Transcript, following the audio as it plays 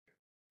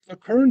The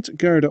current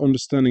Garda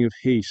understanding of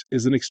hate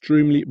is an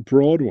extremely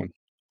broad one.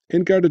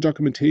 In Garda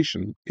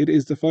documentation, it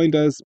is defined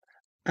as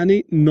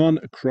any non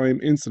crime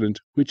incident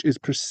which is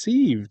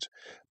perceived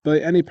by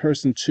any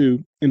person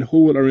to, in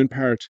whole or in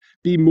part,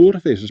 be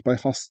motivated by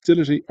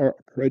hostility or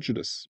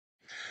prejudice.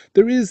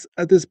 There is,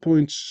 at this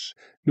point,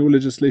 no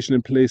legislation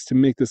in place to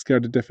make this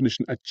Garda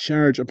definition a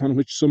charge upon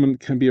which someone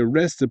can be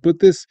arrested, but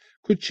this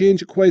could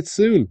change quite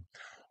soon.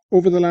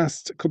 Over the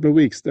last couple of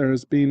weeks, there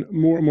has been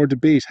more and more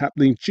debate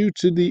happening due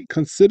to the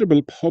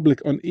considerable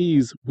public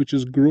unease which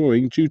is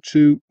growing due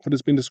to what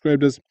has been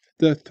described as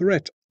the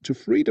threat to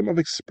freedom of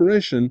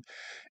expression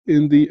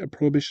in the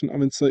Prohibition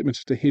of Incitement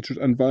to Hatred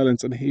and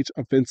Violence and Hate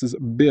Offences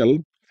Bill.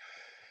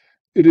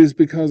 It is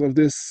because of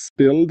this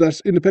bill that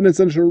Independent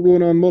Senator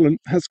Ronan Mullen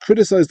has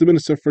criticised the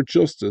Minister for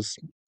Justice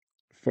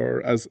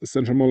for, as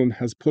Senator Mullen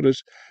has put it,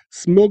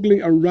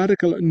 smuggling a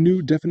radical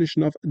new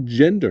definition of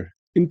gender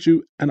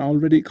into an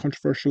already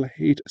controversial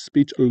hate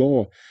speech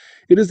law.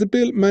 It is a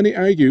bill many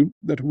argue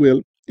that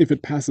will, if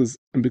it passes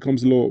and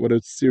becomes law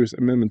without serious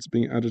amendments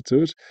being added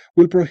to it,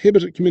 will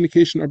prohibit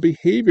communication or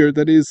behaviour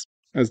that is,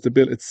 as the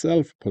bill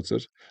itself puts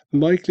it,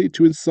 likely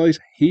to incite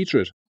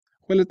hatred,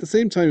 while at the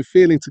same time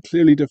failing to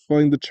clearly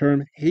define the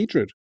term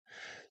hatred.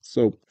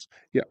 So,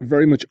 yeah,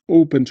 very much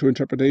open to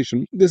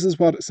interpretation. This is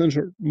what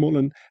Senator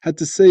Mullen had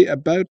to say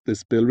about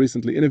this bill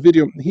recently in a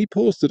video he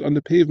posted on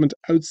the pavement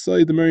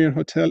outside the Marion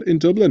Hotel in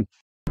Dublin.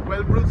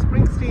 Well, Bruce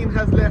Springsteen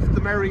has left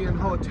the Marion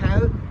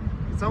Hotel.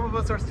 Some of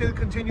us are still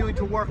continuing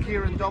to work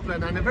here in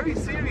Dublin, and a very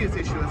serious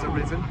issue has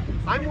arisen.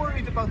 I'm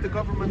worried about the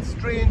government's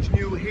strange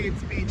new hate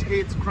speech,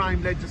 hate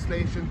crime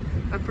legislation,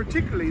 and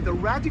particularly the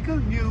radical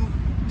new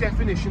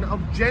definition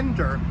of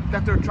gender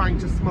that they're trying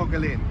to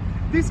smuggle in.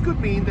 This could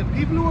mean that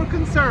people who are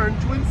concerned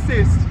to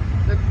insist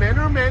that men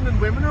are men and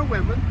women are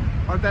women,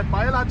 or that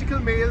biological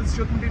males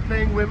shouldn't be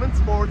playing women's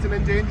sports and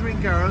endangering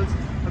girls,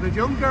 or that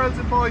young girls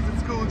and boys at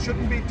school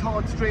shouldn't be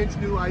taught strange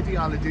new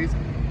ideologies,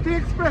 they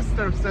express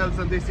themselves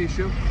on this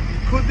issue.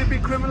 Could they be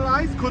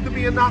criminalised? Could there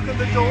be a knock on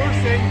the door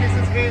saying this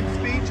is hate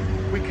speech?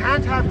 We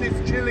can't have this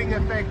chilling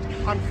effect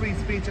on free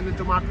speech in a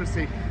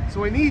democracy.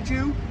 So I need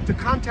you to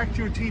contact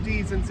your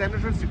TDs and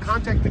senators, to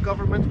contact the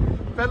government.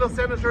 Fellow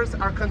senators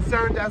are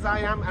concerned as I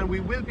am, and we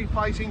will be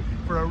fighting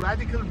for a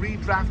radical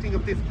redrafting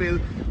of this bill,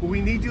 but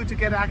we need you to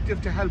get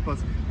active to help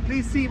us.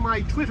 Please see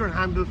my Twitter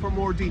handle for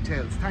more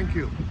details. Thank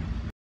you.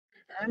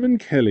 Hermann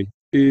Kelly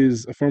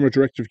is a former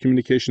Director of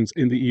Communications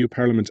in the EU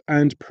Parliament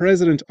and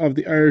President of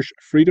the Irish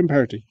Freedom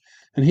Party.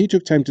 And he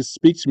took time to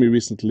speak to me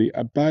recently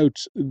about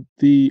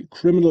the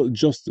Criminal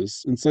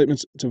Justice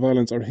Incitement to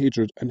Violence or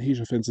Hatred and Hate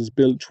Offences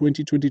Bill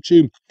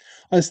 2022.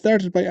 I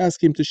started by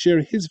asking him to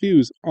share his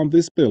views on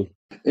this bill.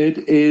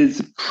 It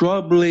is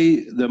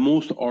probably the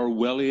most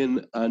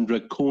Orwellian and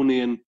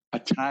draconian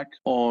attack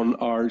on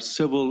our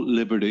civil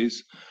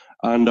liberties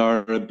and our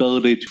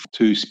ability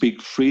to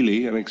speak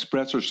freely and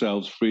express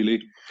ourselves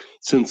freely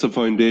since the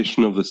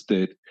foundation of the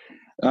state.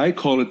 I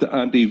call it the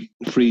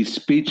Anti-Free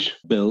Speech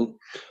Bill,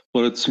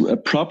 but its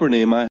proper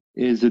name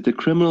is the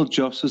Criminal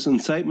Justice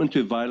Incitement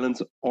to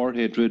Violence or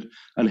Hatred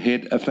and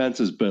Hate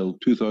Offences Bill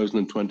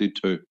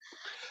 2022.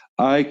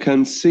 I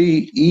can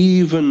see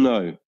even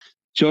now,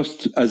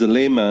 just as a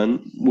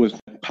layman with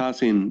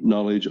passing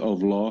knowledge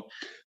of law,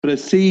 but I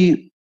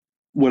see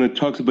when it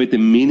talks about the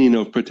meaning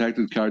of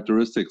protected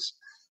characteristics,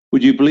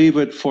 would you believe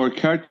it, for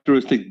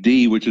characteristic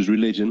D, which is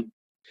religion,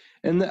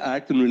 in the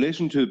Act in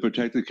relation to the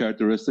protected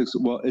characteristics,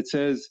 well, it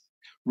says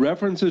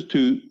references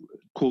to,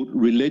 quote,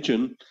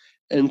 religion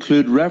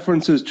include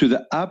references to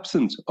the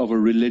absence of a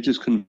religious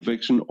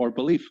conviction or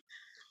belief.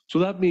 So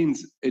that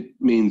means it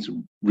means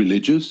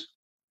religious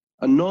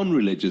and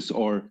non-religious,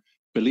 or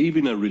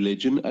believing a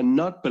religion and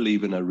not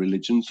believing a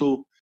religion.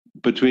 So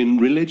between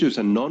religious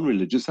and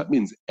non-religious, that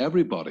means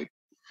everybody.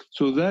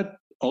 So that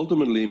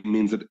ultimately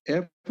means that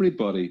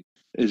everybody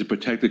is a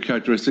protected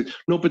characteristic.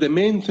 No, but the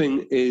main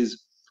thing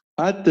is,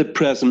 at the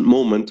present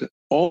moment,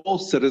 all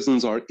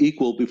citizens are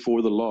equal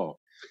before the law.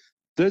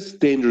 This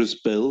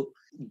dangerous bill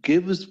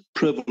gives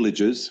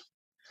privileges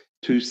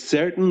to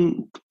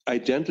certain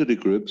identity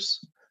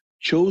groups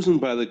chosen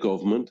by the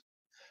government,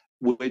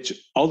 which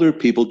other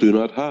people do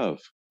not have.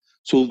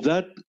 So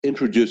that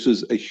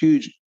introduces a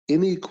huge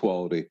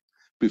inequality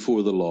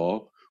before the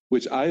law,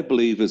 which I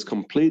believe is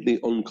completely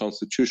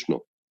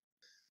unconstitutional.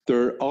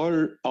 There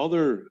are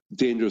other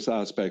dangerous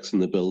aspects in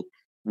the bill.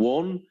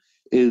 One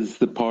is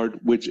the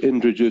part which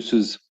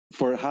introduces,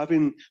 for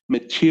having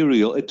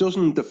material, it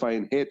doesn't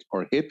define hate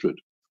or hatred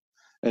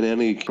in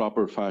any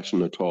proper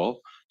fashion at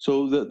all.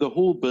 So the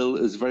whole bill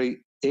is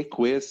very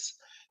aqueous,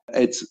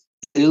 it's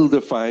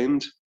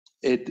ill-defined,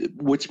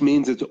 which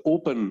means it's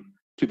open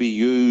to be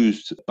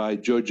used by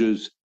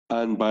judges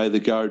and by the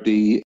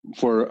Gardaí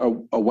for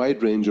a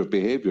wide range of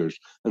behaviours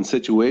and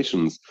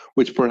situations,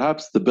 which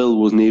perhaps the bill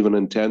wasn't even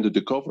intended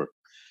to cover.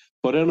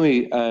 But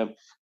anyway,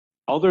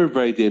 other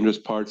very dangerous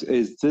parts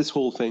is this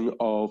whole thing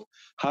of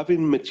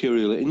having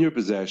material in your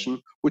possession,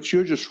 which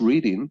you're just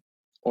reading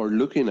or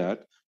looking at.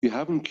 You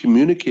haven't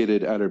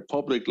communicated either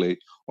publicly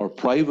or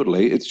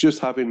privately. It's just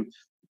having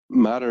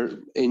matter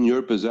in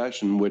your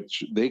possession,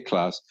 which they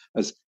class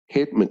as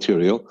hate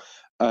material,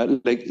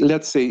 like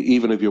let's say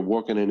even if you're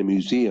working in a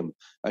museum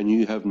and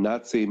you have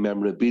Nazi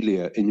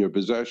memorabilia in your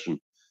possession,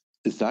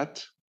 is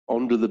that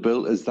under the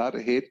bill? Is that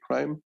a hate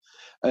crime?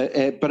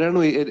 But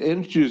anyway, it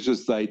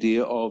introduces the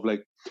idea of,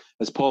 like,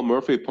 as Paul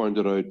Murphy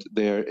pointed out,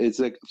 there is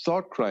a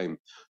thought crime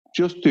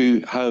just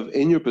to have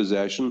in your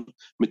possession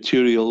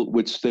material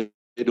which they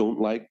don't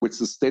like, which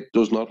the state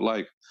does not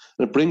like.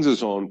 And it brings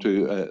us on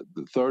to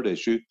the third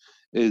issue,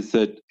 is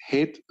that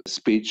hate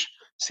speech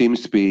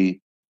seems to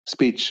be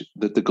speech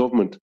that the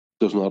government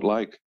does not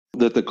like,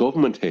 that the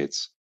government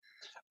hates.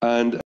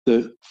 And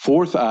the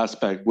fourth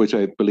aspect, which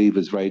I believe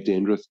is very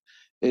dangerous,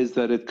 is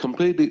that it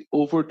completely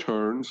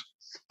overturns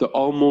the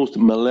almost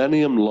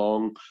millennium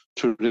long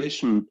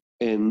tradition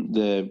in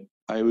the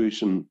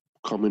Irish and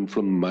coming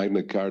from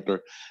Magna Carta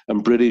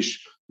and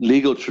British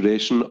legal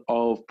tradition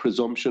of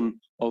presumption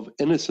of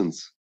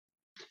innocence.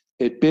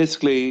 It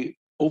basically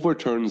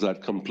overturns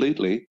that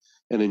completely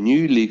in a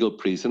new legal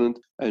precedent,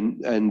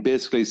 and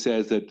basically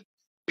says that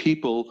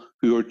people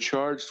who are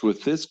charged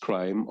with this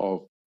crime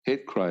of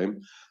hate crime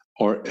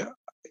or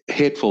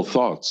hateful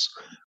thoughts,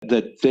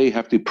 that they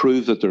have to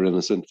prove that they're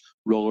innocent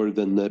rather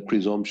than the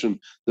presumption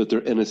that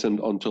they're innocent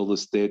until the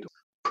state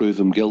prove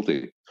them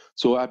guilty.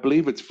 So I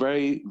believe it's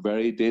very,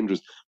 very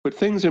dangerous. But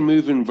things are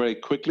moving very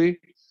quickly.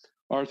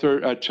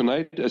 Arthur,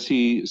 tonight I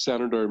see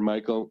Senator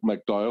Michael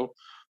McDowell,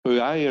 who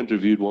I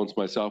interviewed once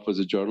myself as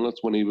a journalist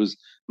when he was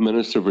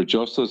Minister for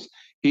Justice.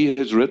 He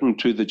has written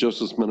to the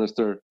Justice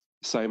Minister,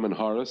 Simon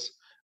Harris,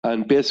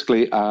 and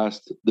basically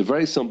asked the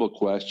very simple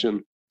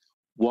question,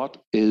 what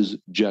is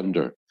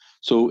gender?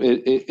 So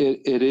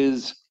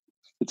it's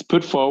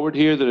put forward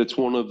here that it's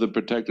one of the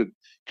protected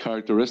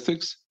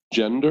characteristics,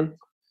 gender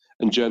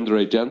and gender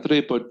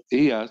identity, but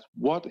he asked,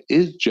 what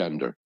is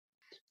gender?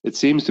 It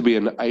seems to be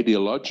an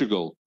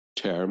ideological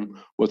term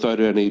without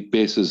any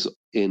basis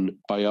in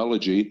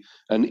biology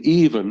and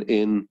even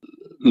in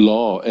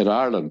law in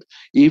Ireland.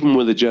 Even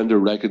with the gender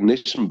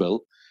recognition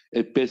bill,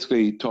 it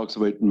basically talks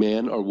about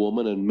men or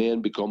woman and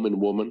men becoming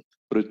woman,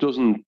 but it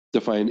doesn't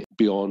define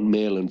beyond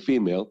male and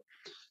female.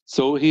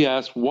 So he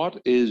asked, what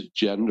is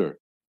gender?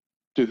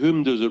 To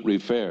whom does it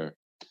refer?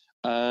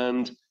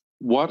 And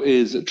what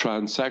is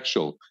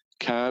transsexual?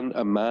 Can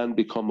a man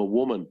become a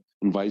woman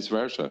and vice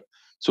versa?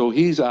 So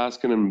he's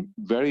asking him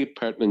very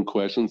pertinent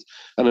questions,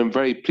 and I'm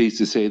very pleased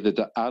to say that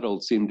the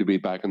adults seem to be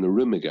back in the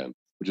room again,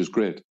 which is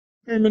great.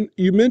 Herman,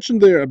 you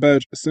mentioned there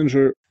about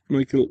Senator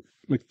Michael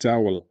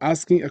McDowell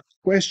asking a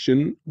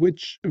question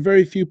which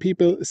very few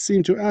people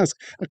seem to ask,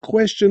 a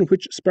question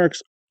which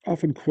sparks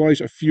often quite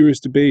a furious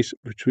debate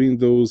between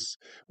those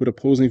with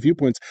opposing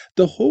viewpoints.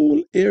 The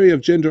whole area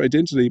of gender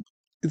identity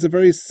is a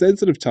very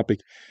sensitive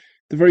topic.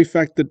 The very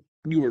fact that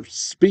you were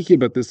speaking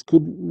about this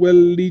could well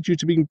lead you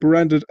to being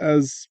branded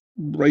as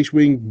right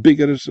wing,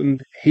 bigoted,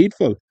 and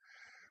hateful.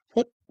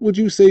 What would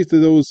you say to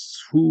those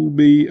who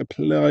may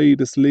apply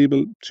this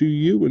label to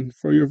you and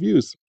for your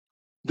views?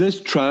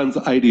 This trans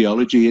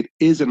ideology, it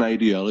is an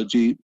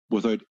ideology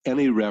without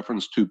any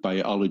reference to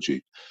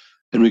biology.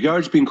 In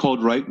regards to being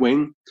called right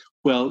wing,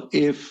 well,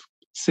 if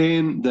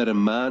saying that a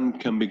man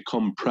can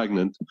become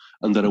pregnant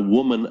and that a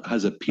woman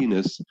has a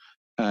penis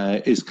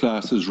is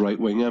classed as right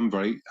wing, I'm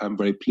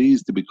very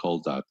pleased to be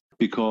called that,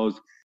 because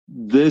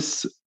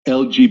this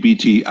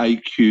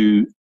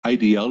LGBTIQ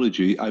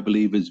ideology, I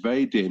believe, is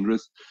very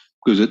dangerous,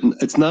 because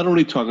it's not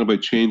only talking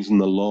about changing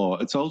the law,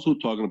 it's also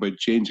talking about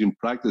changing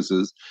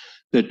practices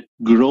that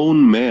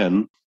grown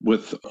men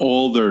with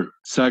all their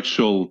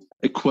sexual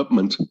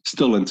equipment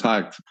still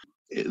intact,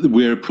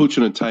 we're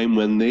approaching a time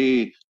when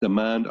they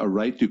demand a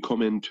right to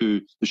come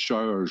into the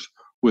showers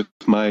with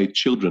my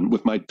children,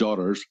 with my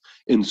daughters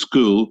in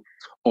school,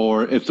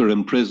 or if they're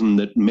in prison,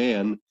 that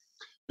men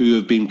who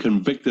have been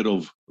convicted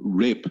of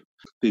rape,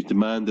 they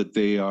demand that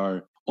they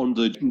are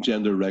under the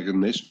Gender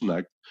Recognition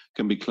Act,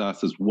 can be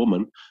classed as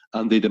women,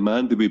 and they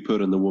demand to be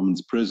put in the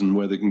women's prison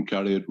where they can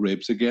carry out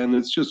rapes again.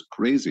 It's just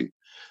crazy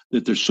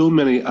that there's so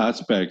many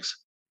aspects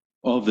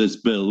of this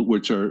bill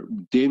which are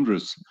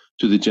dangerous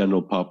to the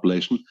general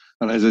population.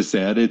 And as I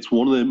said, it's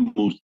one of the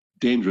most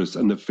dangerous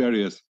and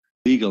nefarious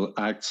legal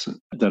acts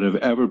that have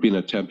ever been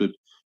attempted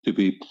to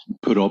be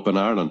put up in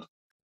Ireland.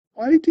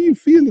 Why do you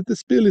feel that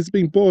this bill is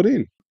being brought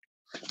in?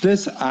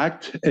 This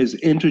act is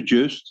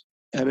introduced,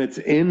 and it's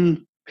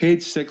in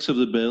page 6 of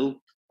the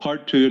bill,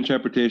 part 2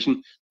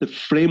 interpretation. The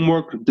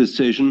framework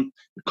decision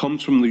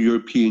comes from the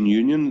European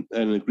Union,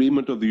 an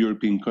agreement of the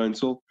European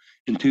Council.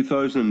 In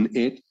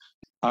 2008,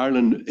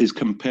 Ireland is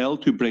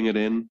compelled to bring it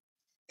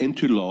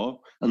into law,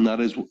 and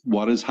that is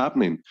what is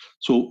happening.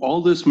 So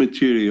all this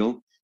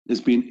material is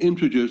being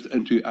introduced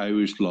into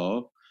Irish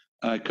law,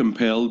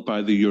 compelled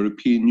by the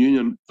European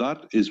Union.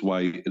 That is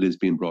why it is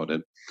being brought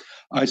in.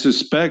 I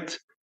suspect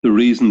the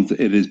reason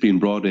it is being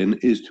brought in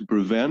is to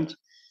prevent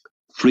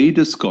free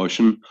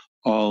discussion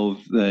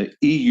of the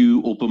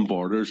EU open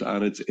borders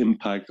and its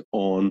impact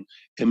on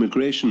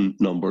immigration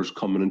numbers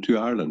coming into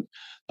Ireland,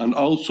 and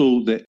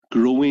also the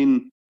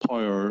growing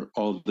power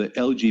of the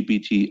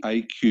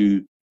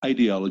LGBTIQ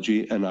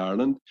ideology in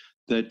Ireland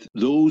that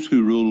those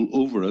who rule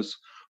over us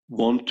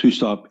want to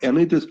stop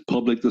any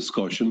public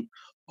discussion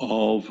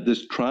of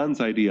this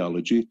trans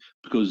ideology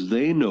because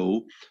they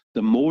know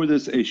the more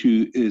this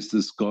issue is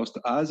discussed,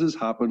 as has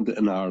happened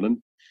in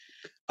Ireland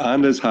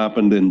and has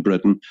happened in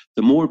Britain,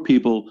 the more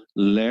people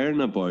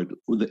learn about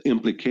the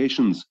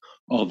implications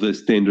of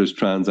this dangerous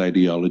trans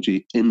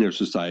ideology in their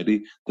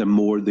society, the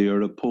more they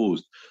are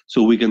opposed.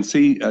 So we can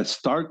see a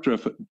stark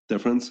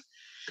difference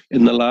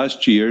in the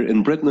last year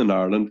in Britain and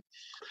Ireland,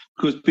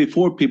 because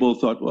before people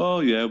thought,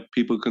 well, yeah,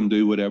 people can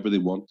do whatever they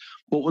want.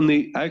 But when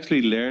they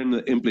actually learn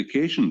the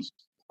implications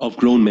of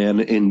grown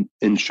men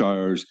in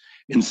showers,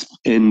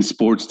 in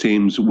sports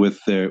teams with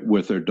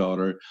their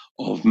daughter,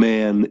 of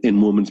men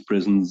in women's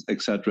prisons,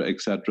 etc.,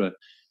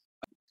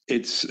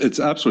 it's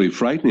absolutely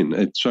frightening.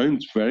 It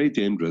sounds very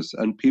dangerous,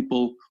 and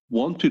people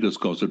want to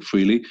discuss it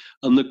freely.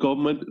 And the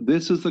government,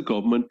 this is the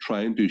government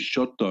trying to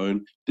shut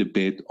down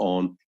debate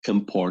on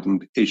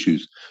important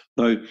issues.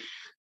 Now,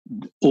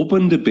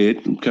 open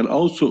debate can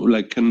also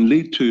can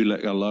lead to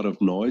a lot of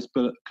noise,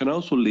 but it can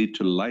also lead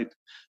to light.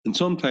 And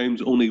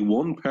sometimes only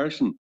one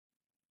person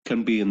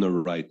can be in the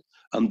right,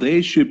 and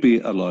they should be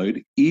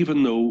allowed,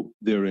 even though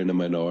they're in a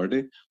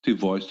minority, to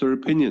voice their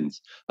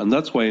opinions. And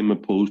that's why I'm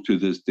opposed to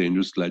this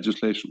dangerous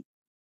legislation.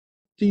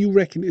 Do you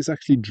reckon is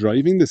actually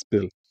driving this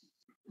bill?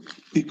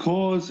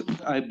 Because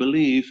I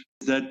believe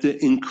that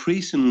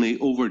increasingly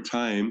over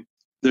time,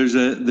 there's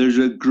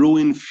a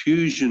growing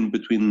fusion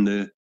between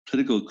the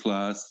political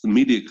class, the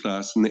media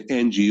class, and the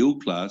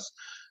NGO class,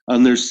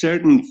 and there's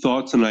certain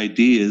thoughts and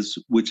ideas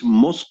which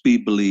must be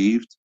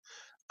believed.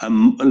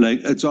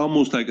 Like it's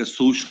almost like a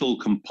social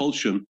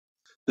compulsion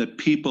that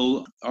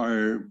people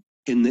are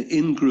in the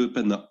in group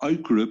and the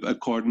out group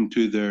according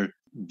to their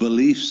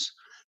beliefs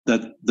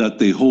that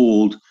they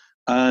hold.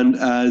 And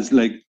as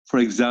like, for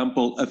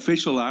example,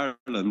 official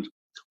Ireland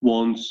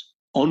wants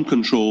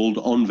uncontrolled,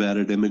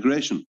 unvetted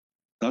immigration.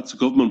 That's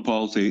government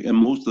policy, and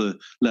most of the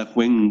left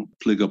wing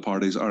political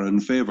parties are in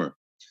favour.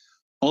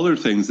 Other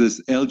things, this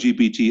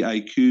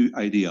LGBTIQ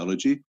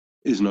ideology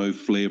is now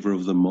flavour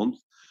of the month.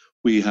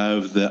 We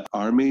have the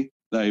army,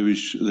 the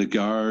Irish, the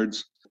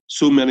guards,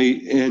 so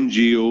many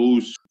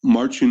NGOs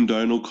marching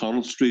down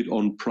O'Connell Street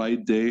on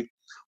Pride Day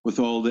with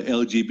all the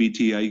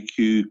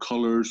LGBTIQ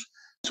colours.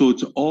 So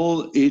it's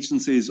all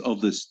agencies of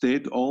the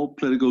state, all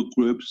political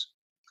groups,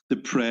 the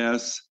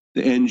press,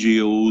 the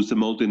NGOs, the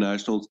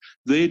multinationals.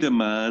 They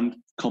demand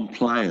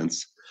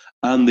compliance,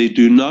 and they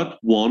do not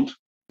want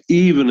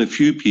even a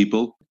few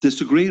people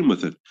disagreeing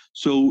with it.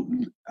 So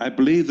I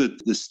believe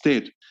that the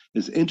state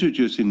is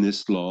introducing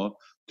this law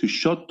to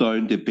shut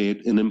down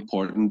debate in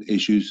important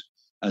issues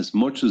as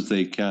much as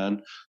they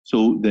can.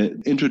 So the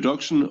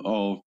introduction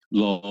of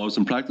laws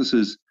and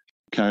practices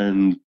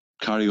can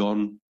carry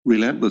on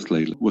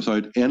relentlessly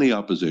without any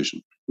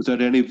opposition,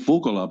 without any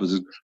vocal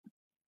opposition.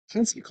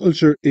 Cancel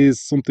culture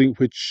is something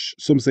which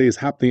some say is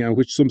happening and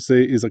which some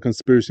say is a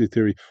conspiracy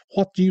theory.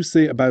 What do you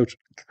say about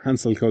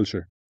cancel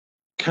culture?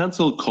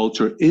 Cancel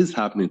culture is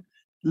happening.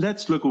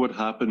 Let's look at what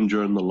happened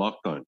during the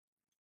lockdown.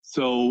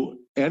 So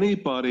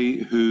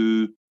anybody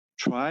who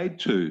tried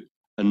to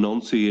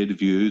enunciate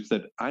views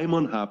that I'm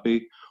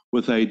unhappy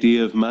with the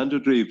idea of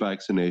mandatory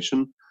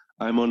vaccination,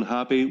 I'm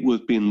unhappy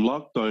with being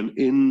locked down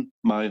in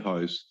my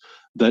house,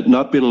 that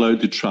not being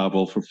allowed to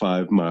travel for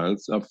 5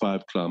 miles or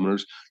 5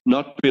 kilometers,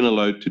 not being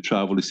allowed to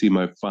travel to see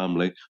my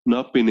family,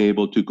 not being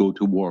able to go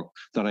to work,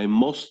 that I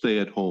must stay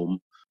at home.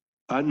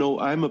 I know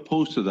I'm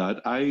opposed to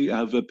that. I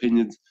have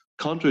opinions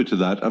contrary to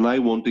that, and I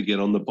want to get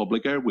on the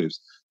public airwaves.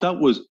 That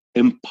was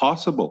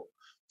impossible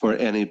for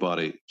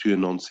anybody to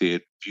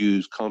enunciate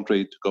views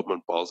contrary to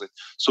government policy.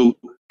 So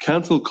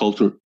cancel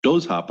culture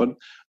does happen,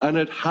 and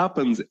it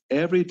happens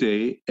every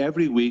day,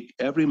 every week,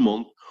 every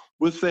month,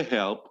 with the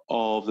help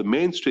of the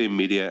mainstream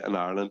media in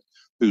Ireland,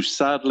 who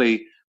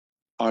sadly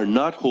are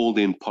not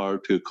holding power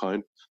to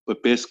account,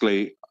 but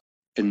basically,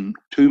 in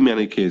too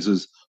many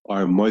cases,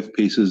 are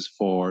mouthpieces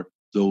for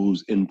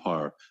those in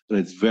power. And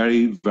it's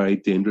very, very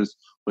dangerous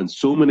when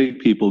so many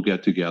people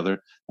get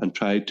together and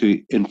try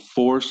to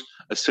enforce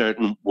a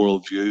certain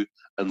worldview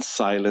and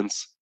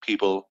silence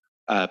people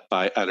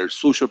by either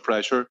social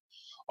pressure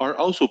or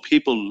also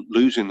people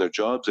losing their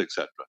jobs,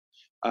 etc.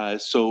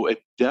 So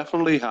it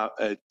definitely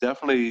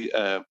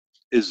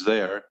is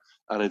there,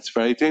 and it's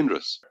very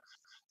dangerous.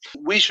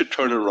 We should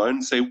turn around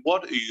and say,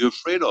 what are you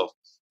afraid of?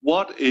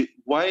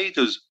 Why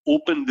does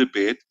open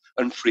debate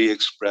and free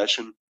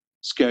expression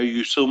scare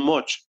you so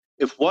much?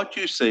 If what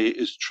you say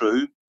is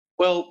true,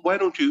 well, why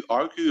don't you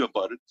argue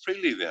about it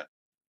freely then?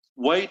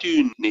 Why do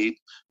you need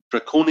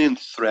draconian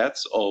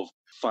threats of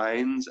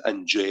fines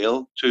and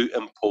jail to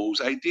impose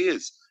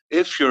ideas?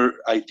 If your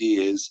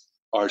ideas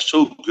are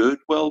so good,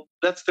 well,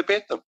 let's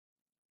debate them.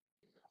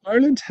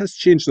 Ireland has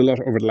changed a lot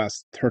over the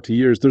last 30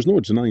 years. There's no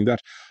denying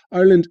that.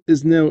 Ireland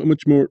is now a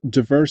much more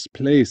diverse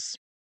place.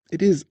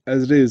 It is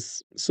as it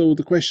is. So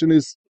the question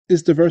is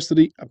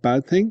diversity a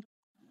bad thing?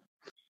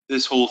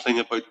 This whole thing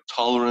about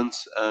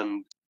tolerance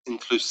and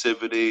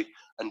inclusivity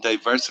and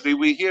diversity.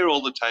 We hear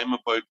all the time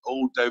about,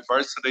 oh,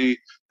 diversity,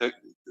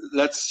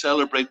 let's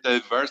celebrate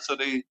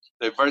diversity,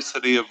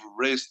 diversity of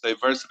race,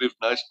 diversity of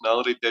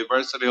nationality,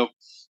 diversity of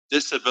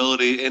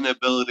disability,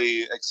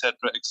 inability, etc.,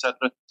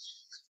 etc.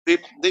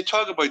 They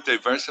talk about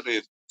diversity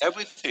of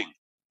everything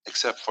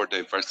except for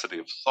diversity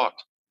of thought.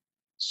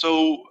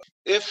 So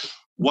if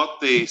what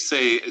they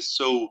say is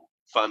so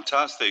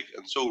fantastic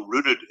and so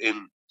rooted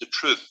in the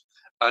truth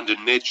and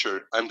in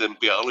nature and in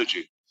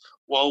biology,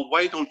 well,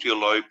 why don't you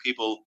allow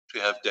people to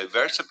have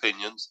diverse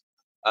opinions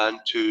and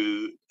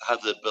to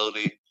have the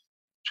ability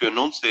to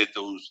enunciate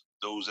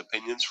those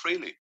opinions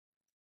freely?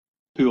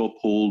 To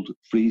uphold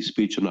free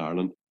speech in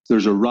Ireland.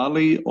 There's a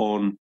rally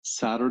on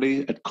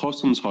Saturday at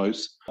Customs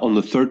House on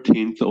the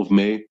 13th of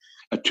May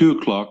at 2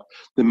 o'clock.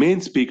 The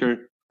main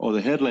speaker, or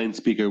the headline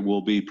speaker,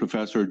 will be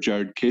Professor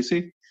Jared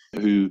Casey,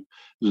 who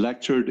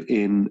lectured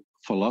in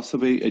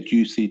philosophy at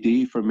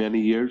UCD for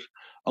many years.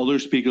 Other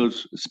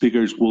speakers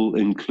will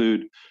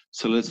include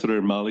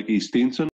Solicitor Malachy Steenson,